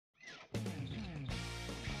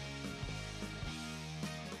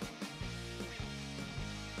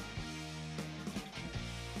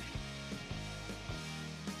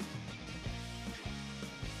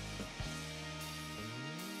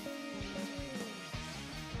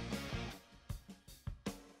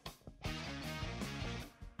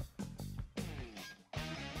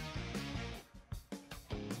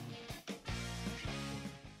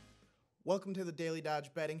Welcome to the Daily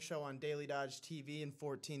Dodge Betting Show on Daily Dodge TV and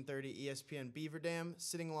 1430 ESPN Beaver Dam.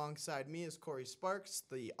 Sitting alongside me is Cory Sparks,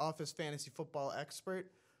 the office fantasy football expert.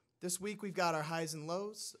 This week we've got our highs and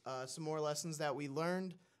lows, some more lessons that we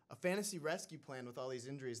learned, a fantasy rescue plan with all these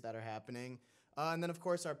injuries that are happening, and then of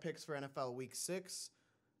course our picks for NFL Week 6.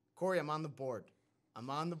 Cory, I'm on the board.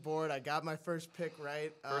 I got my first pick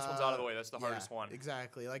right. First one's out of the way. That's the hardest one.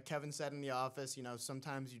 Exactly. Like Kevin said in the office,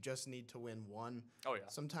 sometimes you just need to win one. Oh, yeah.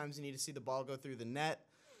 Sometimes you need to see the ball go through the net.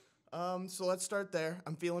 So let's start there.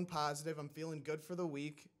 I'm feeling positive. I'm feeling good for the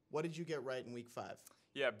week. What did you get right in Week 5?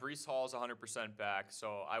 Yeah, Breece Hall's 100% back,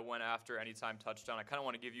 so I went after anytime touchdown. I kind of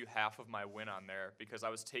want to give you half of my win on there because I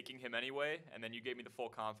was taking him anyway, and then you gave me the full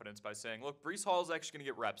confidence by saying, look, Breece Hall's actually going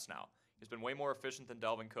to get reps now. He's been way more efficient than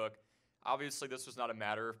Dalvin Cook. Obviously, this was not a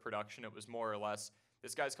matter of production. It was more or less,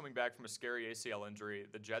 this guy's coming back from a scary ACL injury.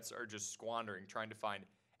 The Jets are just squandering, trying to find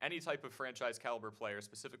any type of franchise caliber player,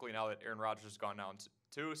 specifically now that Aaron Rodgers has gone down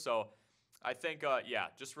too. So I think,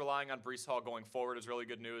 just relying on Breece Hall going forward is really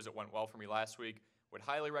good news. It went well for me last week. Would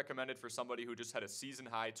highly recommend it for somebody who just had a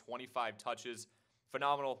season-high 25 touches.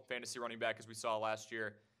 Phenomenal fantasy running back as we saw last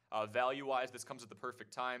year. Value-wise, this comes at the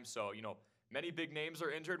perfect time. So, many big names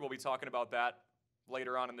are injured. We'll be talking about that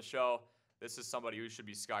later on in the show. This is somebody who should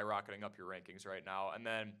be skyrocketing up your rankings right now. And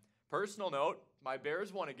then, personal note, my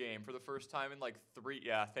Bears won a game for the first time in like 3.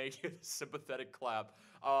 Yeah, thank you. Sympathetic clap.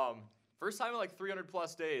 First time in like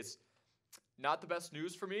 300-plus days. Not the best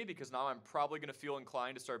news for me because now I'm probably going to feel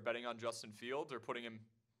inclined to start betting on Justin Fields or putting him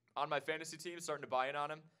on my fantasy team, starting to buy in on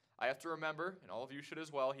him. I have to remember, and all of you should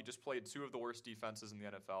as well, he just played 2 of the worst defenses in the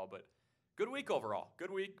NFL. But good week overall.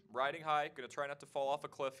 Good week. Riding high. Going to try not to fall off a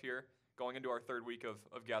cliff here going into our third week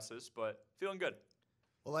of guesses, but feeling good.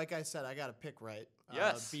 Well, like I said, I got a pick right.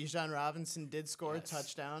 Yes. Bijan Robinson did score a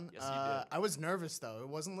touchdown. Yes, he did. I was nervous, though. It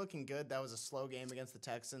wasn't looking good. That was a slow game against the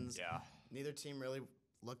Texans. Yeah. Neither team really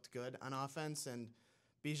looked good on offense, and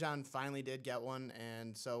Bijan finally did get one,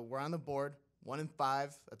 and so we're on the board,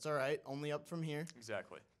 1-5. That's all right, only up from here.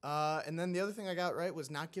 Exactly. And then the other thing I got right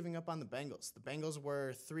was not giving up on the Bengals. The Bengals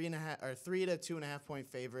were 3 to 2.5 point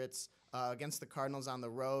favorites against the Cardinals on the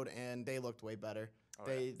road, and they looked way better.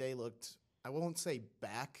 They looked, I won't say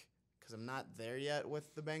back because I'm not there yet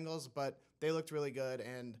with the Bengals, but they looked really good,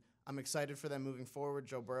 and I'm excited for them moving forward.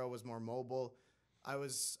 Joe Burrow was more mobile.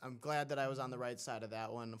 I'm glad that I was on the right side of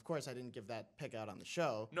that one. Of course, I didn't give that pick out on the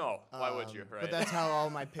show. No, why would you, right? But that's how all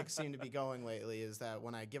my picks seem to be going lately, is that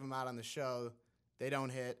when I give them out on the show, they don't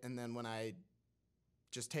hit, and then when I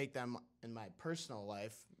just take them in my personal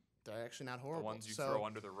life, they're actually not horrible. The ones you throw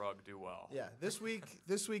under the rug do well. Yeah, this week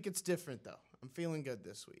it's different, though. I'm feeling good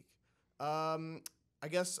this week. I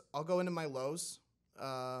guess I'll go into my lows.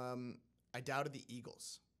 I doubted the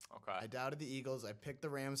Eagles. Okay. I doubted the Eagles. I picked the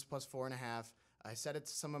Rams plus 4.5. I said it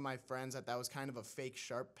to some of my friends that was kind of a fake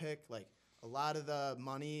sharp pick. Like, a lot of the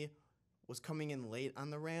money was coming in late on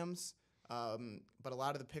the Rams, but a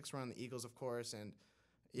lot of the picks were on the Eagles, of course. And,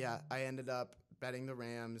 yeah, I ended up betting the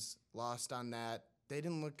Rams, lost on that. They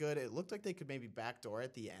didn't look good. It looked like they could maybe backdoor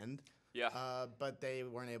at the end. Yeah. But they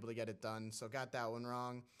weren't able to get it done, so got that one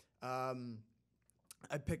wrong.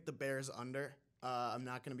 I picked the Bears under. I'm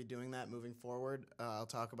not going to be doing that moving forward. I'll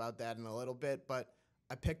talk about that in a little bit, but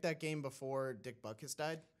I picked that game before Dick Butkus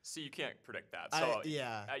died. See, you can't predict that. So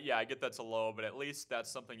I get that's a low, but at least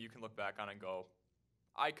that's something you can look back on and go,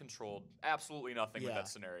 I controlled absolutely nothing with that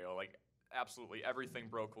scenario. Like, absolutely everything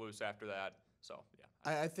broke loose after that. So,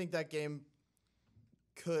 yeah. I think that game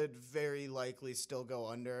could very likely still go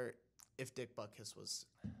under if Dick Butkus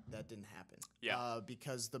that didn't happen. Yeah.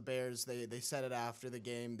 Because the Bears, they said it after the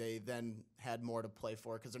game. They then had more to play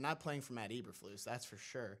for because they're not playing for Matt Eberflus, that's for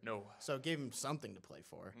sure. No. So it gave him something to play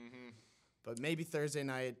for. Mm-hmm. But maybe Thursday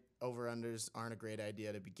night over-unders aren't a great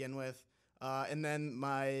idea to begin with. And then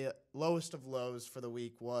my lowest of lows for the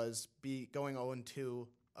week was going 0-2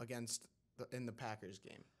 in the Packers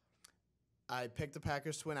game. I picked the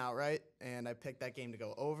Packers to win outright, and I picked that game to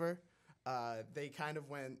go over. They kind of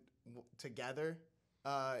went together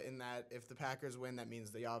in that if the Packers win, that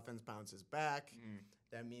means the offense bounces back.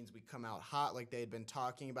 That means we come out hot like they had been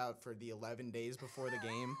talking about for the 11 days before the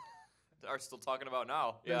game. They are still talking about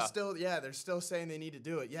now. They're still saying they need to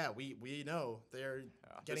do it. Yeah, we know. They're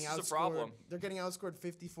getting outscored. This is a problem. They're getting outscored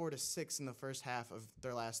 54-6 in the first half of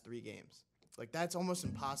their last 3 games. Like, that's almost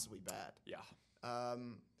impossibly bad. Yeah.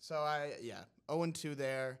 So 0-2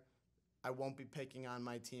 there. I won't be picking on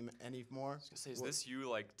my team anymore. I was gonna say, is this you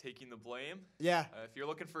like taking the blame? Yeah. If you're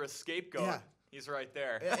looking for a scapegoat, he's right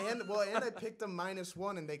there. and I picked them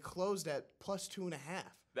 -1, and they closed at +2.5.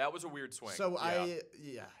 That was a weird swing. So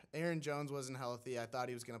Aaron Jones wasn't healthy. I thought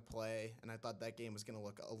he was going to play, and I thought that game was going to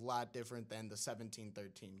look a lot different than the 17-13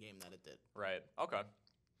 game that it did. Right. Okay.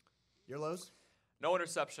 Your lows? No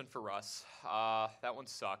interception for Russ. That one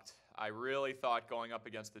sucked. I really thought going up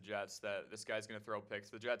against the Jets that this guy's going to throw picks.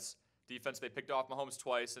 The Jets defense, they picked off Mahomes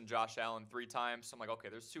twice and Josh Allen 3 times. So I'm like, okay,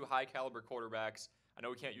 there's 2 high-caliber quarterbacks. I know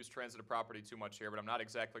we can't use transitive property too much here, but I'm not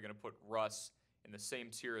exactly going to put Russ in the same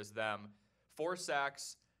tier as them. 4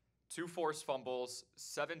 sacks, 2 forced fumbles,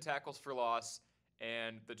 7 tackles for loss,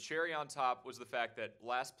 and the cherry on top was the fact that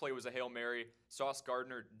last play was a Hail Mary. Sauce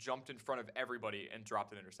Gardner jumped in front of everybody and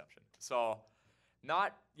dropped an interception. So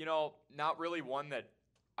not really one that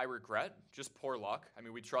I regret, just poor luck. I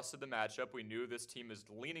mean, we trusted the matchup. We knew this team is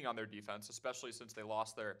leaning on their defense, especially since they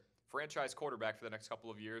lost their franchise quarterback for the next couple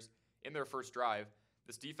of years in their first drive.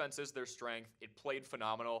 This defense is their strength. It played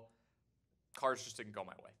phenomenal. Cards just didn't go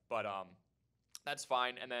my way. But that's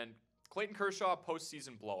fine. And then Clayton Kershaw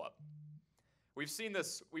postseason blow-up. We've seen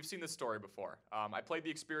this story before. I played the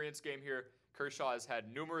experience game here. Kershaw has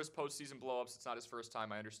had numerous postseason blow-ups. It's not his first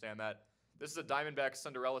time. I understand that. This is a Diamondback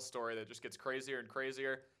Cinderella story that just gets crazier and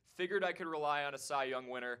crazier. Figured I could rely on a Cy Young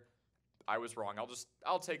winner. I was wrong.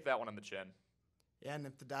 I'll take that one on the chin. Yeah, and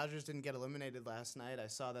if the Dodgers didn't get eliminated last night, I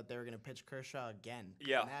saw that they were going to pitch Kershaw again.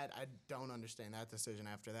 Yeah. And I don't understand that decision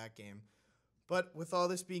after that game. But with all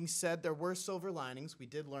this being said, there were silver linings. We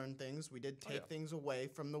did learn things. We did take things away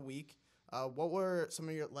from the week. What were some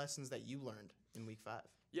of your lessons that you learned in Week 5?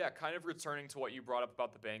 Yeah, kind of returning to what you brought up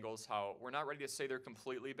about the Bengals, how we're not ready to say they're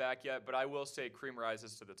completely back yet, but I will say cream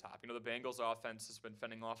rises to the top. You know, the Bengals offense has been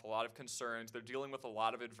fending off a lot of concerns. They're dealing with a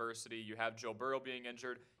lot of adversity. You have Joe Burrow being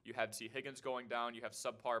injured. You have T. Higgins going down. You have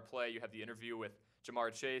subpar play. You have the interview with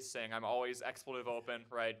Jamar Chase saying, I'm always expletive open,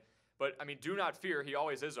 right? But, I mean, do not fear. He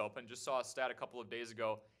always is open. Just saw a stat a couple of days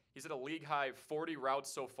ago. He's at a league-high 40 routes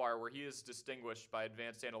so far where he is distinguished by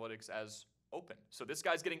advanced analytics as open. So this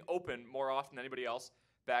guy's getting open more often than anybody else,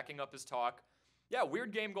 backing up his talk. Yeah,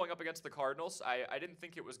 weird game going up against the Cardinals. I didn't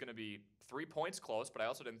think it was going to be 3 points close, but I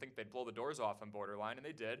also didn't think they'd blow the doors off on borderline, and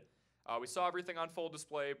they did. We saw everything on full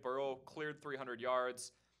display. Burrow cleared 300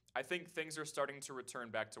 yards. I think things are starting to return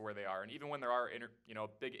back to where they are. And even when there are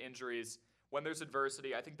big injuries, when there's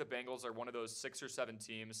adversity, I think the Bengals are one of those 6 or 7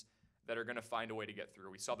 teams that are going to find a way to get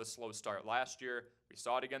through. We saw the slow start last year. We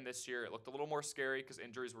saw it again this year. It looked a little more scary because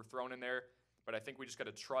injuries were thrown in there. But I think we just got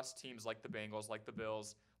to trust teams like the Bengals, like the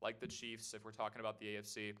Bills, like the Chiefs, if we're talking about the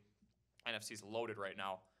AFC. NFC's loaded right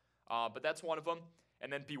now. But that's one of them.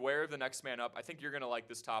 And then beware of the next man up. I think you're going to like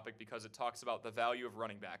this topic because it talks about the value of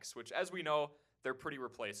running backs, which, as we know, they're pretty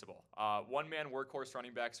replaceable. One-man workhorse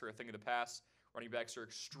running backs are a thing of the past. Running backs are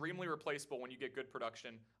extremely replaceable when you get good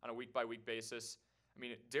production on a week-by-week basis. I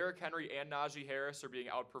mean, Derrick Henry and Najee Harris are being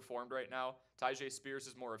outperformed right now. Tyjae Spears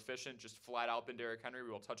is more efficient, just flat out than Derrick Henry. We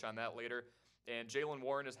will touch on that later. And Jaylen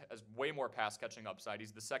Warren has way more pass-catching upside.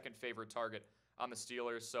 He's the second favorite target on the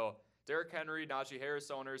Steelers. So Derrick Henry, Najee Harris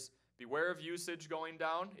owners, beware of usage going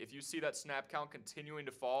down. If you see that snap count continuing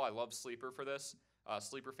to fall, I love Sleeper for this,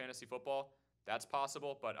 Sleeper Fantasy Football. That's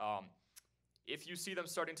possible. But if you see them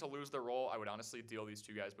starting to lose their role, I would honestly deal these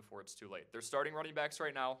 2 guys before it's too late. They're starting running backs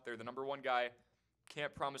right now. They're the number 1 guy.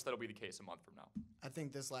 Can't promise that'll be the case a month from now. I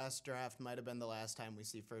think this last draft might have been the last time we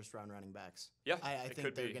see first-round running backs. Yeah, I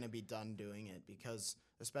think they're going to be done doing it because,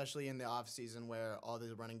 especially in the offseason where all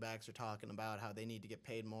the running backs are talking about how they need to get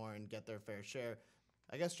paid more and get their fair share.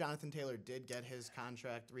 I guess Jonathan Taylor did get his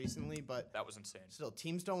contract recently, but that was insane. Still,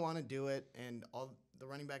 teams don't want to do it, and all the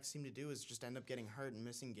running backs seem to do is just end up getting hurt and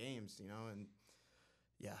missing games, and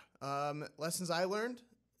yeah. Lessons I learned,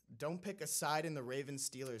 don't pick a side in the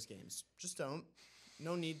Ravens-Steelers games. Just don't.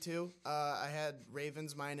 No need to. I had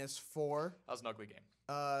Ravens -4. That was an ugly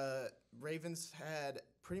game. Ravens had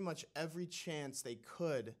pretty much every chance they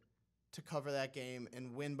could to cover that game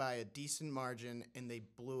and win by a decent margin, and they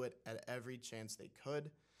blew it at every chance they could.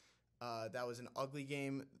 That was an ugly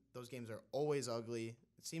game. Those games are always ugly.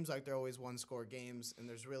 It seems like they're always one-score games, and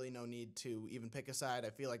there's really no need to even pick a side. I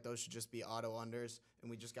feel like those should just be auto unders, and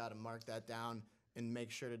we just got to mark that down and make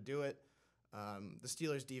sure to do it. The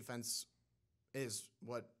Steelers' defense is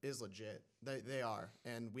what is legit. They are,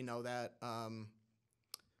 and we know that.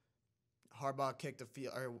 Harbaugh kicked a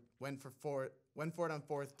field or went for it on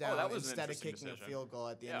 4th down instead of kicking a field goal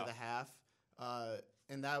at the end of the half.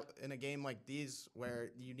 And that in a game like these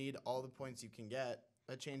where you need all the points you can get,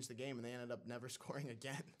 that changed the game, and they ended up never scoring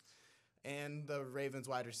again. And the Ravens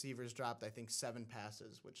wide receivers dropped, I think, 7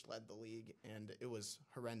 passes, which led the league, and it was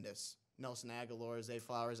horrendous. Nelson Aguilar, Zay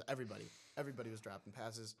Flowers, everybody was dropping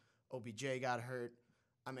passes. OBJ got hurt.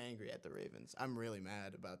 I'm angry at the Ravens. I'm really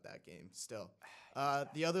mad about that game still.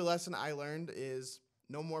 The other lesson I learned is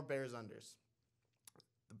no more Bears unders.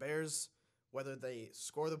 The Bears, whether they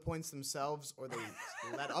score the points themselves or they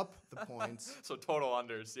let up the points. So total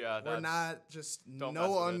unders, yeah. We're not just no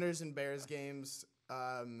unders in Bears games.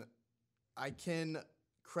 I can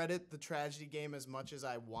credit the tragedy game as much as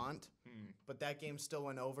I want, but that game still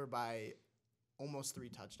went over by almost 3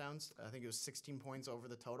 touchdowns. I think it was 16 points over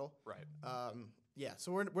the total. Right. Yeah,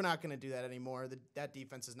 so we're not going to do that anymore. That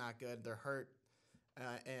defense is not good. They're hurt.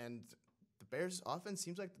 And the Bears' offense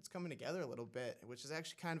seems like it's coming together a little bit, which is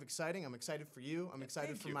actually kind of exciting. I'm excited for you. I'm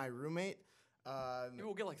excited for my roommate. Maybe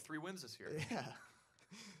we'll get like 3 wins this year. Yeah.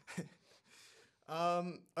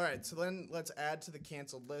 All right, so then let's add to the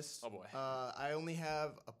canceled list. Oh, boy. I only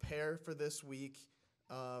have a pair for this week.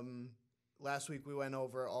 Last week we went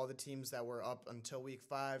over all the teams that were up until week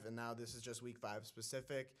 5, and now this is just week 5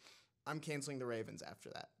 specific. I'm canceling the Ravens after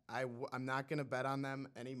that. I'm not going to bet on them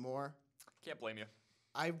anymore. Can't blame you.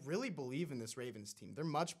 I really believe in this Ravens team. They're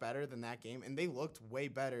much better than that game, and they looked way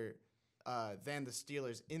better than the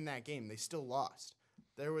Steelers in that game. They still lost.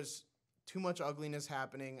 There was too much ugliness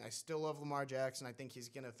happening. I still love Lamar Jackson. I think he's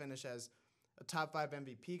going to finish as a top 5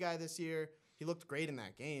 MVP guy this year. He looked great in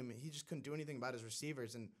that game. He just couldn't do anything about his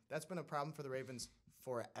receivers, and that's been a problem for the Ravens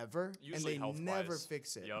forever, Usually and they never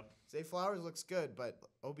fix it. Yep. Zay Flowers looks good, but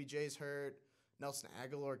OBJ's hurt. Nelson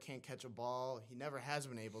Aguilar can't catch a ball. He never has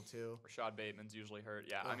been able to. Rashad Bateman's usually hurt.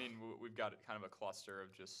 Yeah, I mean, we've got kind of a cluster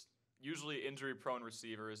of just usually injury-prone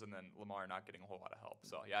receivers and then Lamar not getting a whole lot of help.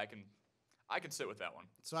 So, yeah, I can sit with that one.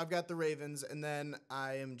 So I've got the Ravens, and then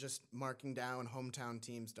I am just marking down hometown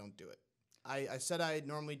teams don't do it. I said I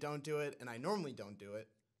normally don't do it, and I normally don't do it,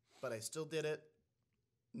 but I still did it.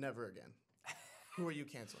 Never again. Who are you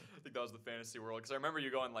canceling? I think that was the fantasy world, because I remember you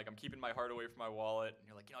going, like, I'm keeping my heart away from my wallet, and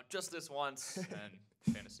you're like, just this once,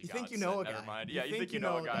 and fantasy you gods think you know said, a never guy. mind. Yeah, you think you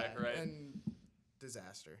know a guy, right? And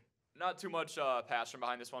disaster. Not too much passion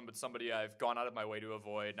behind this one, but somebody I've gone out of my way to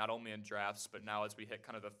avoid, not only in drafts, but now as we hit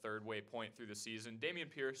kind of the third way point through the season. Dameon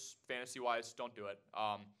Pierce, fantasy-wise, don't do it.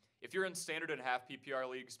 If you're in standard and half PPR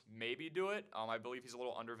leagues, maybe do it. I believe he's a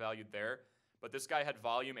little undervalued there. But this guy had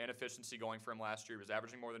volume and efficiency going for him last year. He was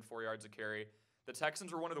averaging more than 4 yards a carry. The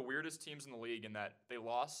Texans were one of the weirdest teams in the league in that they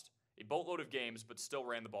lost a boatload of games but still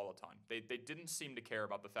ran the ball a ton. They didn't seem to care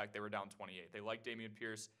about the fact they were down 28. They liked Dameon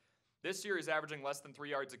Pierce. This year he's averaging less than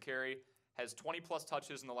 3 yards a carry, has 20-plus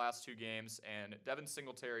touches in the last 2 games, and Devin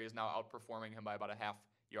Singletary is now outperforming him by about a half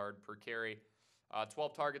yard per carry.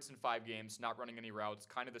 12 targets in 5 games, not running any routes,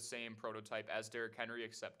 kind of the same prototype as Derrick Henry,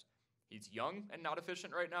 except he's young and not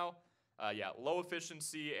efficient right now. Low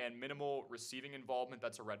efficiency and minimal receiving involvement,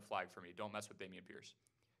 that's a red flag for me. Don't mess with Dameon Pierce.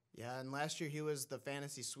 Yeah, and last year he was the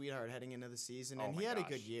fantasy sweetheart heading into the season, and he had gosh. a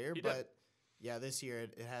good year, He but did. yeah, this year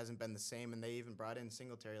it hasn't been the same, and they even brought in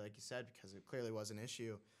Singletary, like you said, because it clearly was an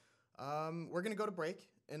issue. We're going to go to break,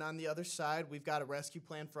 and on the other side, we've got a rescue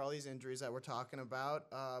plan for all these injuries that we're talking about.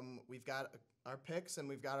 We've got our picks, and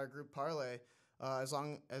we've got our group parlay,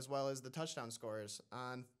 as well as the touchdown scorers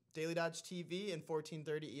on Daily Dodge TV and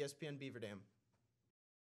 1430 ESPN Beaver Dam.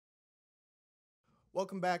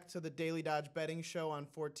 Welcome back to the Daily Dodge Betting Show on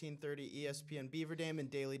 1430 ESPN Beaver Dam and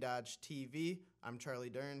Daily Dodge TV. I'm Charlie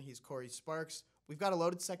Dern. He's Cory Sparks. We've got a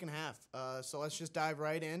loaded second half, so let's just dive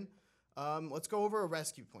right in. Let's go over a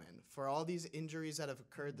rescue plan. For all these injuries that have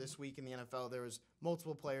occurred this week in the NFL, there was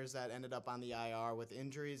multiple players that ended up on the IR with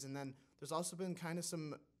injuries, and then there's also been kind of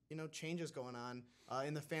some changes going on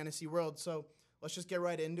in the fantasy world. So let's just get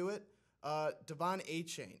right into it. Devon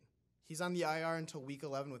Achane, he's on the IR until week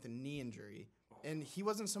 11 with a knee injury. And he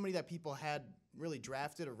wasn't somebody that people had really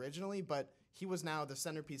drafted originally, but he was now the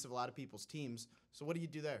centerpiece of a lot of people's teams. So what do you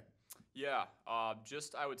do there? Yeah, I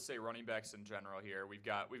would say running backs in general here. We've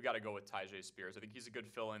got to go with Tyjae Spears. I think he's a good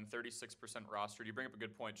fill-in, 36% rostered. You bring up a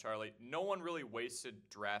good point, Charlie. No one really wasted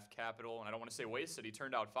draft capital, and I don't want to say wasted. He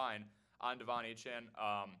turned out fine on Devon Achane,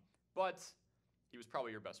 but he was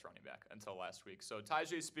probably your best running back until last week. So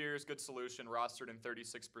Tyjae Spears, good solution, rostered in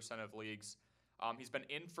 36% of leagues. He's been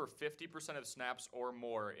in for 50% of snaps or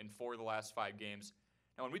more in 4 of the last 5 games.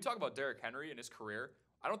 Now, when we talk about Derrick Henry and his career,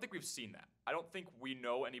 I don't think we've seen that. I don't think we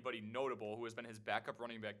know anybody notable who has been his backup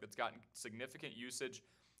running back that's gotten significant usage.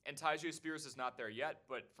 And Tyjae Spears is not there yet,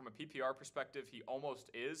 but from a PPR perspective, he almost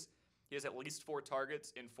is. He has at least 4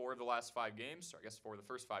 targets in 4 of the last 5 games, or I guess 4 of the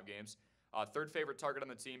first 5 games. Third favorite target on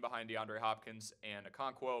the team behind DeAndre Hopkins and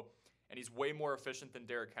Okonkwo. And he's way more efficient than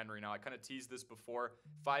Derrick Henry. Now, I kind of teased this before.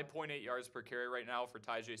 5.8 yards per carry right now for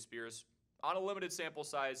Tyjae Spears. On a limited sample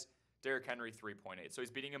size, Derrick Henry 3.8. So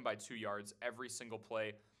he's beating him by 2 yards every single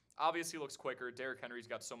play. Obviously looks quicker. Derrick Henry's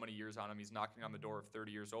got so many years on him. He's knocking on the door of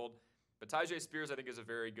 30 years old. But Tyjae Spears, I think, is a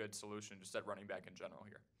very good solution just at running back in general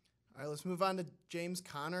here. All right, let's move on to James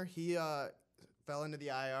Conner. He fell into the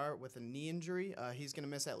IR with a knee injury. He's going to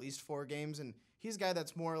miss at least 4 games, and he's a guy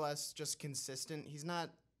that's more or less just consistent. He's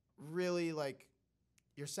not really like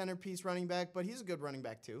your centerpiece running back, but he's a good running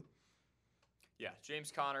back too. Yeah,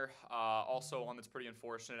 James Conner, also one that's pretty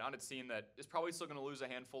unfortunate on a team that is probably still going to lose a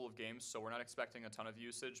handful of games, so we're not expecting a ton of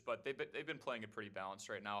usage, but they've been playing it pretty balanced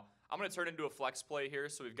right now. I'm going to turn into a flex play here,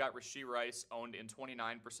 so we've got Rashee Rice owned in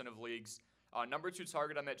 29% of leagues. Number 2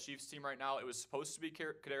 target on that Chiefs team right now, it was supposed to be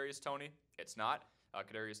Kadarius Toney. It's not.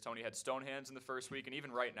 Kadarius Toney had stone hands in the first week, and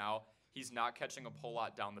even right now, he's not catching a whole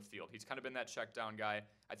lot down the field. He's kind of been that check down guy.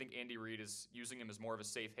 I think Andy Reid is using him as more of a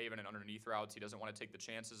safe haven and underneath routes. He doesn't want to take the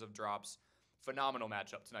chances of drops. Phenomenal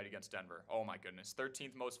matchup tonight against Denver. Oh my goodness.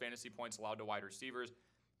 13th most fantasy points allowed to wide receivers.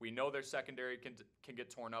 We know their secondary can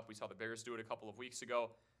get torn up. We saw the Bears do it a couple of weeks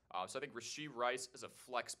ago. So I think Rashee Rice as a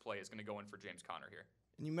flex play is going to go in for James Conner here.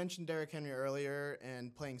 And you mentioned Derrick Henry earlier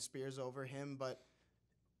and playing Spears over him, but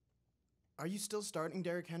are you still starting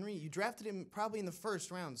Derrick Henry? You drafted him probably in the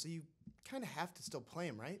first round, so you kind of have to still play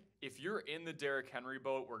him, right? If you're in the Derrick Henry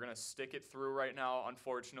boat, we're going to stick it through right now.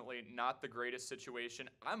 Unfortunately, not the greatest situation.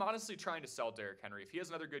 I'm honestly trying to sell Derrick Henry. If he has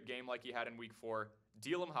another good game like he had in week 4,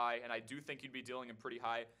 deal him high, and I do think you'd be dealing him pretty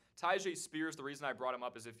high. Tyjae Spears, the reason I brought him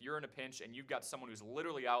up is if you're in a pinch and you've got someone who's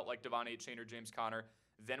literally out like Devon Achane or James Conner,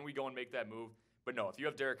 then we go and make that move. But no, if you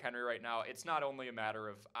have Derrick Henry right now, it's not only a matter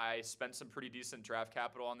of I spent some pretty decent draft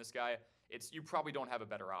capital on this guy. It's you probably don't have a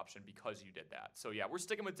better option because you did that. So yeah, we're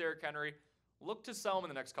sticking with Derrick Henry. Look to sell him in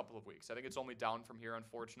the next couple of weeks. I think it's only down from here,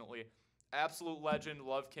 unfortunately. Absolute legend,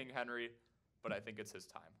 love King Henry, but I think it's his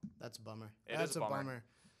time. That's a bummer. That's a bummer.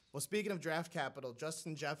 Well, speaking of draft capital,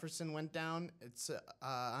 Justin Jefferson went down. It's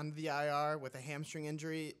on the IR with a hamstring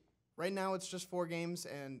injury. Right now, it's just 4 games,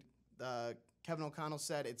 and Kevin O'Connell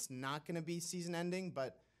said it's not going to be season-ending,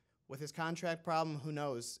 but with his contract problem, who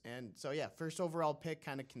knows? And so, yeah, first overall pick,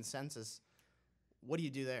 kind of consensus. What do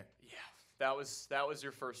you do there? Yeah, that was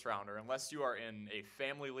your first rounder. Unless you are in a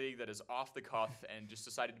family league that is off the cuff and just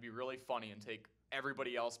decided to be really funny and take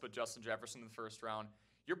everybody else but Justin Jefferson in the first round,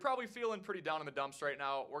 you're probably feeling pretty down in the dumps right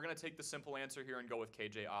now. We're going to take the simple answer here and go with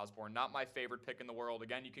KJ Osborne. Not my favorite pick in the world.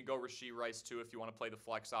 Again, you can go Rashee Rice, too, if you want to play the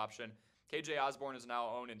flex option. KJ Osborne is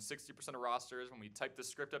now owned in 60% of rosters. When we typed this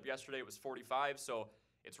script up yesterday, it was 45, so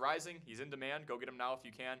it's rising. He's in demand. Go get him now if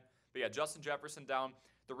you can. But yeah, Justin Jefferson down.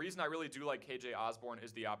 The reason I really do like KJ Osborne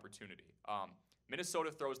is the opportunity.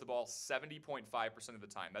 Minnesota throws the ball 70.5% of the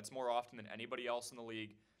time. That's more often than anybody else in the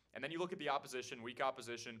league. And then you look at the opposition, weak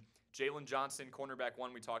opposition. Jalen Johnson, cornerback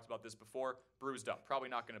 1, we talked about this before, bruised up. Probably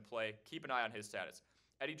not going to play. Keep an eye on his status.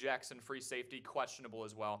 Eddie Jackson, free safety, questionable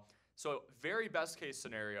as well. So very best case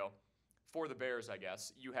scenario for the Bears, I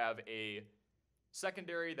guess, you have a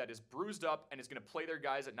secondary that is bruised up and is going to play their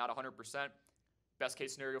guys at not 100%. Best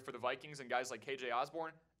case scenario for the Vikings and guys like KJ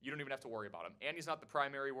Osborne, you don't even have to worry about him. And he's not the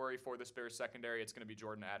primary worry for this Bears secondary. It's going to be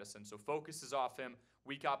Jordan Addison. So focus is off him.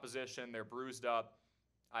 Weak opposition. They're bruised up.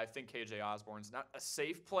 I think KJ Osborne's not a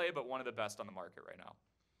safe play, but one of the best on the market right now.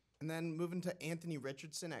 And then moving to Anthony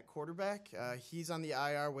Richardson at quarterback. He's on the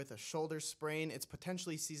IR with a shoulder sprain. It's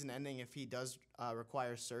potentially season-ending if he does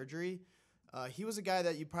require surgery. He was a guy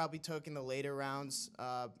that you probably took in the later rounds,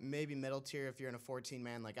 maybe middle tier if you're in a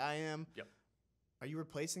 14-man like I am. Yep. Are you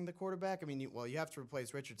replacing the quarterback? I mean, you have to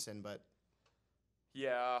replace Richardson, but...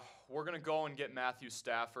 Yeah, we're going to go and get Matthew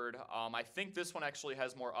Stafford. I think this one actually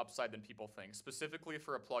has more upside than people think. Specifically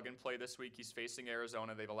for a plug-and-play this week, he's facing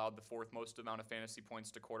Arizona. They've allowed the 4th most amount of fantasy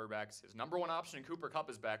points to quarterbacks. His number 1 option, Cooper Kupp,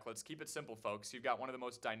 is back. Let's keep it simple, folks. You've got one of the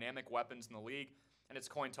most dynamic weapons in the league, and it's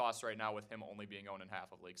coin toss right now with him only being owned in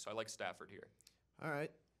half of leagues. So I like Stafford here. All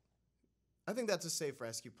right. I think that's a safe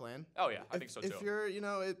rescue plan. Oh, yeah, I think so, too. If you're,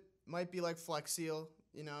 it might be like Flex Seal,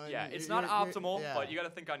 Yeah, it's not optimal, but you got to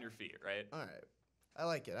think on your feet, right? All right. I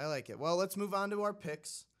like it. Well, let's move on to our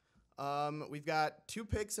picks. We've got 2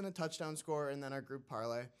 picks and a touchdown score, and then our group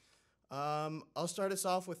parlay. I'll start us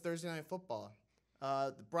off with Thursday Night Football.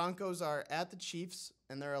 The Broncos are at the Chiefs,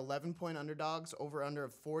 and they're 11-point underdogs, over-under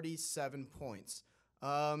of 47 points.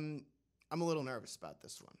 I'm a little nervous about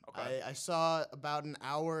this one. Okay. I saw about an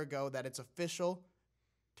hour ago that it's official.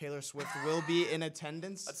 Taylor Swift will be in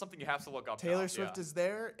attendance. That's something you have to look up. Taylor Swift is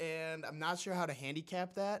there, and I'm not sure how to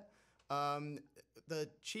handicap that. The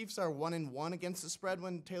Chiefs are 1-1 against the spread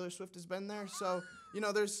when Taylor Swift has been there. So,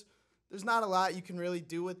 there's not a lot you can really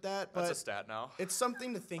do with that. But that's a stat now. It's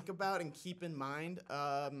something to think about and keep in mind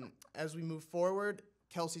as we move forward.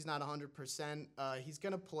 Kelsey's not 100%. He's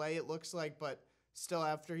going to play, it looks like, but Still,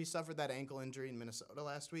 after he suffered that ankle injury in Minnesota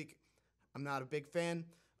last week, I'm not a big fan.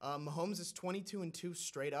 Mahomes is 22-2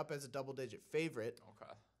 straight up as a double-digit favorite.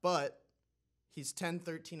 Okay. But he's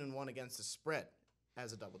 10-13-1 against the spread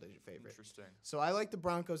as a double-digit favorite. Interesting. So I like the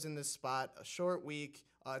Broncos in this spot. A short week.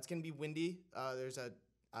 It's going to be windy. There's a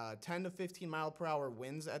 10 to 15 mile per hour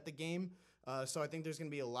winds at the game. So I think there's going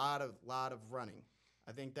to be a lot of running.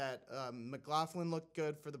 I think that McLaughlin looked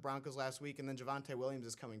good for the Broncos last week, and then Javonte Williams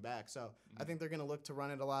is coming back. So I think they're going to look to run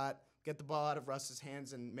it a lot, get the ball out of Russ's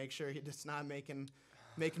hands, and make sure he's not making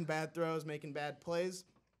bad throws, making bad plays.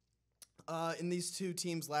 In these two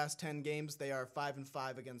teams' last 10 games, they are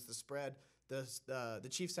 5-5 against the spread. The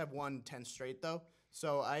Chiefs have won 10 straight, though.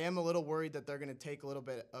 So I am a little worried that they're going to take a little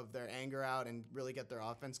bit of their anger out and really get their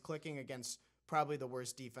offense clicking against probably the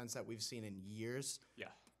worst defense that we've seen in years. Yeah.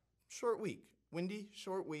 Short week. Windy,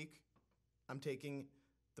 short week. I'm taking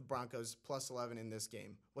the Broncos plus 11 in this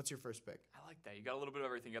game. What's your first pick? I like that. You got a little bit of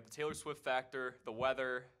everything. You got the Taylor Swift factor, the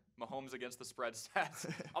weather, Mahomes against the spread stats.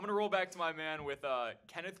 I'm going to roll back to my man with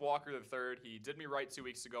Kenneth Walker III. He did me right 2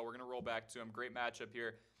 weeks ago. We're going to roll back to him. Great matchup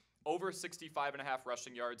here. Over 65.5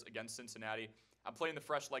 rushing yards against Cincinnati. I'm playing the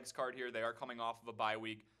fresh legs card here. They are coming off of a bye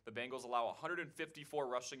week. The Bengals allow 154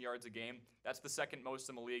 rushing yards a game. That's the second most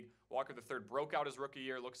in the league. Walker III broke out his rookie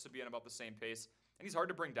year, looks to be at about the same pace. And he's hard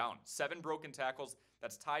to bring down. 7 broken tackles.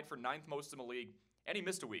 That's tied for 9th most in the league. And he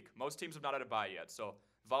missed a week. Most teams have not had a bye yet. So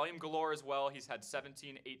volume galore as well. He's had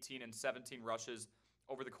 17, 18, and 17 rushes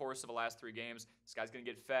over the course of the last 3 games. This guy's going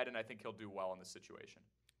to get fed, and I think he'll do well in this situation.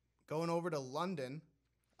 Going over to London,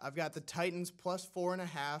 I've got the Titans plus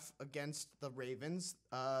 4.5 against the Ravens.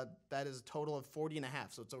 That is a total of 40.5,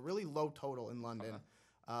 so it's a really low total in London.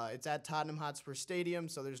 It's at Tottenham Hotspur Stadium,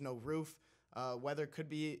 so there's no roof. Weather could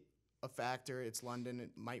be a factor. It's London. It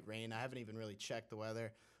might rain. I haven't even really checked the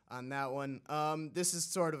weather on that one. This is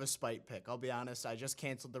sort of a spite pick. I'll be honest. I just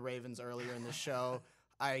canceled the Ravens earlier in the show.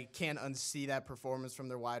 I can't unsee that performance from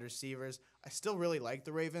their wide receivers. I still really like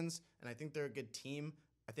the Ravens, and I think they're a good team.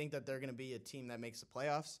 I think that they're going to be a team that makes the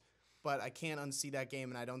playoffs, but I can't unsee that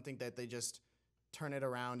game, and I don't think that they just turn it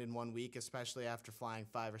around in 1 week, especially after flying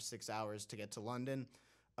 5 or 6 hours to get to London.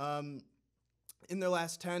 In their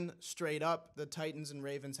last 10 straight up, the Titans and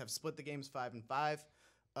Ravens have split the games 5-5.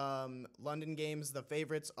 London games, the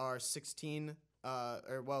favorites are 16,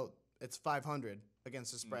 it's 500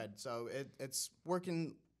 against the spread. So it's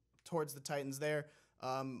working towards the Titans there.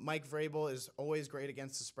 Mike Vrabel is always great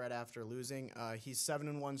against the spread after losing. He's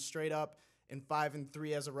 7-1 straight up and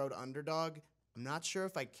 5-3 as a road underdog. I'm not sure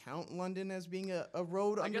if I count London as being a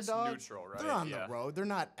road underdog. I guess neutral, right? They're on the road. They're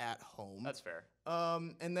not at home. That's fair.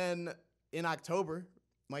 And then in October,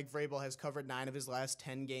 Mike Vrabel has covered 9 of his last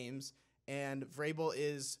 10 games, and Vrabel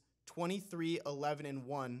is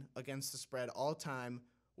 23-11-1 against the spread all time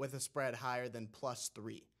with a spread higher than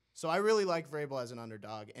 +3. So I really like Vrabel as an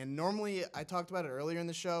underdog. And normally, I talked about it earlier in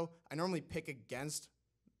the show, I normally pick against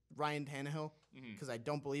Ryan Tannehill because I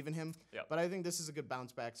don't believe in him. Yep. But I think this is a good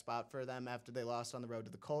bounce-back spot for them after they lost on the road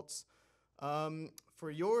to the Colts.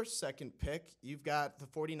 For your second pick, you've got the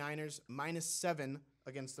 49ers -7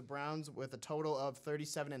 against the Browns with a total of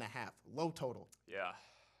 37.5. Low total. Yeah.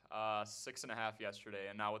 6.5 yesterday,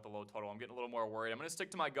 and now with the low total, I'm getting a little more worried. I'm going to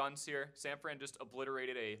stick to my guns here. San Fran just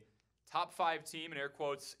obliterated a top 5 team, in air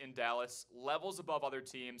quotes, in Dallas. Levels above other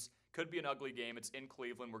teams. Could be an ugly game. It's in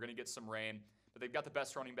Cleveland. We're going to get some rain. But they've got the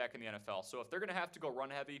best running back in the NFL. So if they're going to have to go run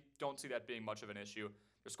heavy, don't see that being much of an issue.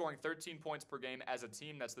 They're scoring 13 points per game as a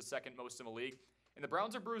team. That's the second most in the league. And the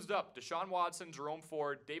Browns are bruised up. Deshaun Watson, Jerome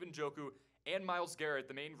Ford, David Njoku, and Myles Garrett,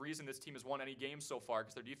 the main reason this team has won any game so far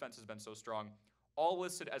because their defense has been so strong, all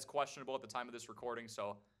listed as questionable at the time of this recording.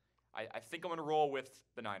 So I think I'm going to roll with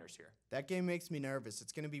the Niners here. That game makes me nervous.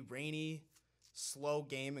 It's going to be rainy, slow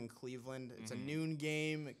game in Cleveland. It's a noon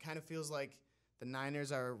game. It kind of feels like the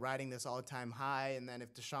Niners are riding this all-time high, and then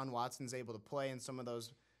if Deshaun Watson's able to play and some of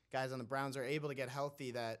those guys on the Browns are able to get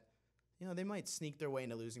healthy, that they might sneak their way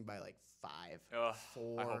into losing by like 5,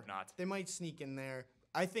 4. I hope not. They might sneak in there.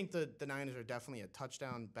 I think the Niners are definitely a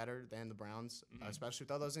touchdown better than the Browns, especially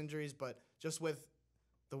with all those injuries. But just with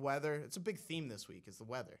the weather, it's a big theme this week is the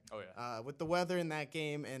weather. Oh, yeah. With the weather in that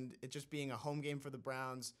game and it just being a home game for the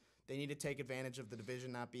Browns, they need to take advantage of the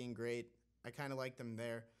division not being great. I kind of like them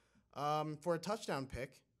there. For a touchdown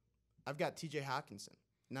pick, I've got TJ Hawkinson.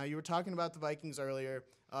 Now, you were talking about the Vikings earlier.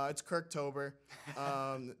 It's Kirktober.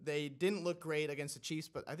 They didn't look great against the Chiefs,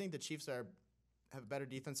 but I think the Chiefs have a better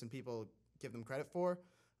defense than people give them credit for.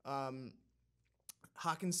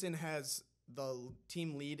 Hawkinson has the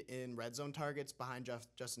team lead in red zone targets behind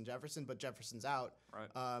Justin Jefferson, but Jefferson's out.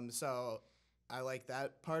 Right. So I like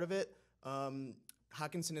that part of it.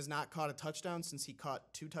 Hawkinson has not caught a touchdown since he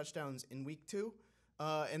caught 2 touchdowns in week 2.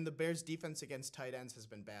 And the Bears' defense against tight ends has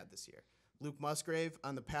been bad this year. Luke Musgrave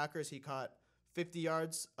on the Packers, he caught 50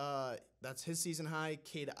 yards. That's his season high.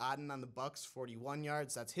 Cade Otton on the Bucks, 41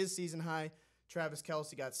 yards. That's his season high. Travis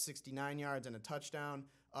Kelce got 69 yards and a touchdown.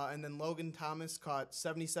 And then Logan Thomas caught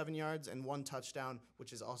 77 yards and 1 touchdown,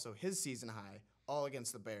 which is also his season high, all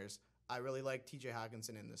against the Bears. I really like TJ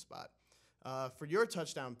Hawkinson in this spot. For your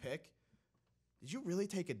touchdown pick, did you really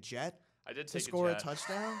take a jet? I did to take score a jet.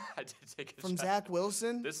 touchdown? I did take a From jet. Zach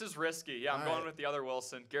Wilson? This is risky. Yeah, I'm going with the other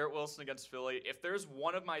Wilson. Garrett Wilson against Philly. If there's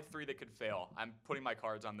one of my 3 that could fail, I'm putting my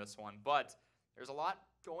cards on this one. But there's a lot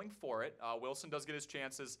going for it. Wilson does get his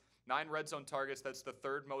chances. 9 red zone targets. That's the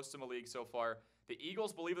 3rd most in the league so far. The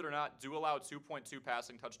Eagles, believe it or not, do allow 2.2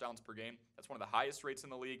 passing touchdowns per game. That's one of the highest rates in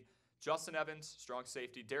the league. Justin Evans, strong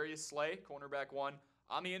safety. Darius Slay, cornerback 1.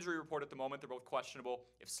 On the injury report at the moment, they're both questionable.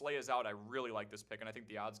 If Slay is out, I really like this pick, and I think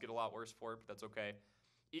the odds get a lot worse for it, but that's okay.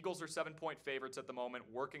 Eagles are 7-point favorites at the moment.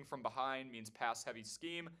 Working from behind means pass-heavy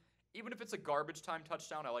scheme. Even if it's a garbage time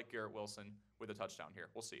touchdown, I like Garrett Wilson with a touchdown here.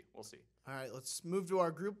 We'll see. We'll see. All right, let's move to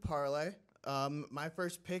our group parlay. My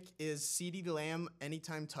first pick is CeeDee Lamb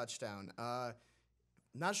anytime touchdown.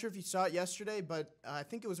 Not sure if you saw it yesterday, but I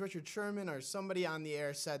think it was Richard Sherman or somebody on the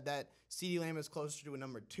air said that CeeDee Lamb is closer to a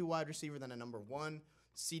number 2 wide receiver than a number 1.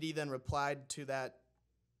 CD then replied to that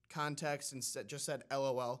context and just said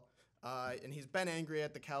LOL. And he's been angry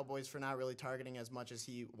at the Cowboys for not really targeting as much as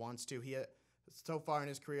he wants to. So far in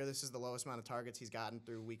his career, this is the lowest amount of targets he's gotten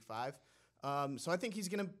through week 5. So I think he's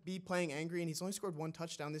going to be playing angry, and he's only scored 1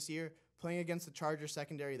 touchdown this year, playing against the Chargers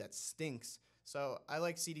secondary that stinks. So I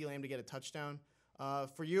like CeeDee Lamb to get a touchdown.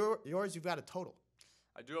 For yours, you've got a total.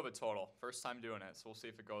 I do have a total. First time doing it, so we'll see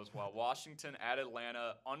if it goes well. Washington at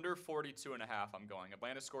Atlanta, under 42.5 I'm going.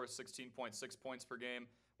 Atlanta scores 16.6 points per game.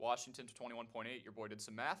 Washington to 21.8. Your boy did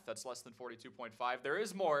some math. That's less than 42.5. There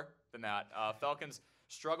is more than that. Falcons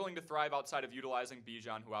struggling to thrive outside of utilizing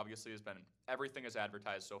Bijan, who obviously has been everything as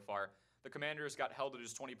advertised so far. The Commanders got held to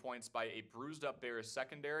just 20 points by a bruised-up Bears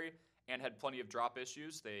secondary and had plenty of drop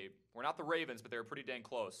issues. They were not the Ravens, but they were pretty dang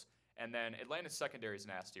close. And then Atlanta's secondary is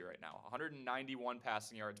nasty right now. 191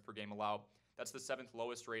 passing yards per game allowed. That's the 7th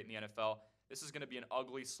lowest rate in the NFL. This is going to be an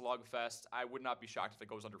ugly slugfest. I would not be shocked if it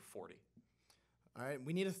goes under 40. All right,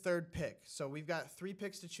 we need a 3rd pick. So we've got 3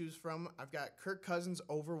 picks to choose from. I've got Kirk Cousins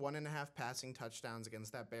over 1.5 passing touchdowns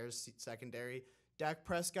against that Bears secondary. Dak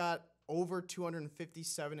Prescott over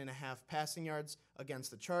 257.5 passing yards against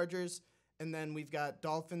the Chargers. And then we've got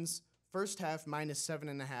Dolphins first half minus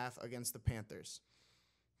 7.5 against the Panthers.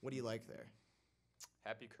 What do you like there?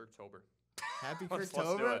 Happy Kirktober. Happy Let's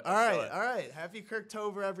Kirktober? do it. All right. Happy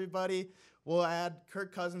Kirktober, everybody. We'll add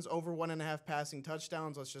Kirk Cousins over 1.5 passing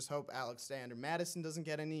touchdowns. Let's just hope Alexander Madison doesn't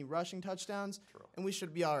get any rushing touchdowns, and we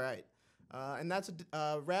should be all right. And that's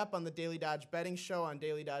a wrap on the Daily Dodge Betting Show on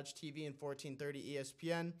Daily Dodge TV and 1430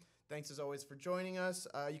 ESPN. Thanks, as always, for joining us.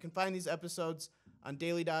 You can find these episodes on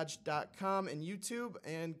dailydodge.com and YouTube.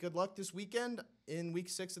 And good luck this weekend in Week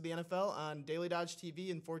 6 of the NFL on Daily Dodge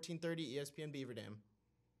TV and 1430 ESPN Beaver Dam.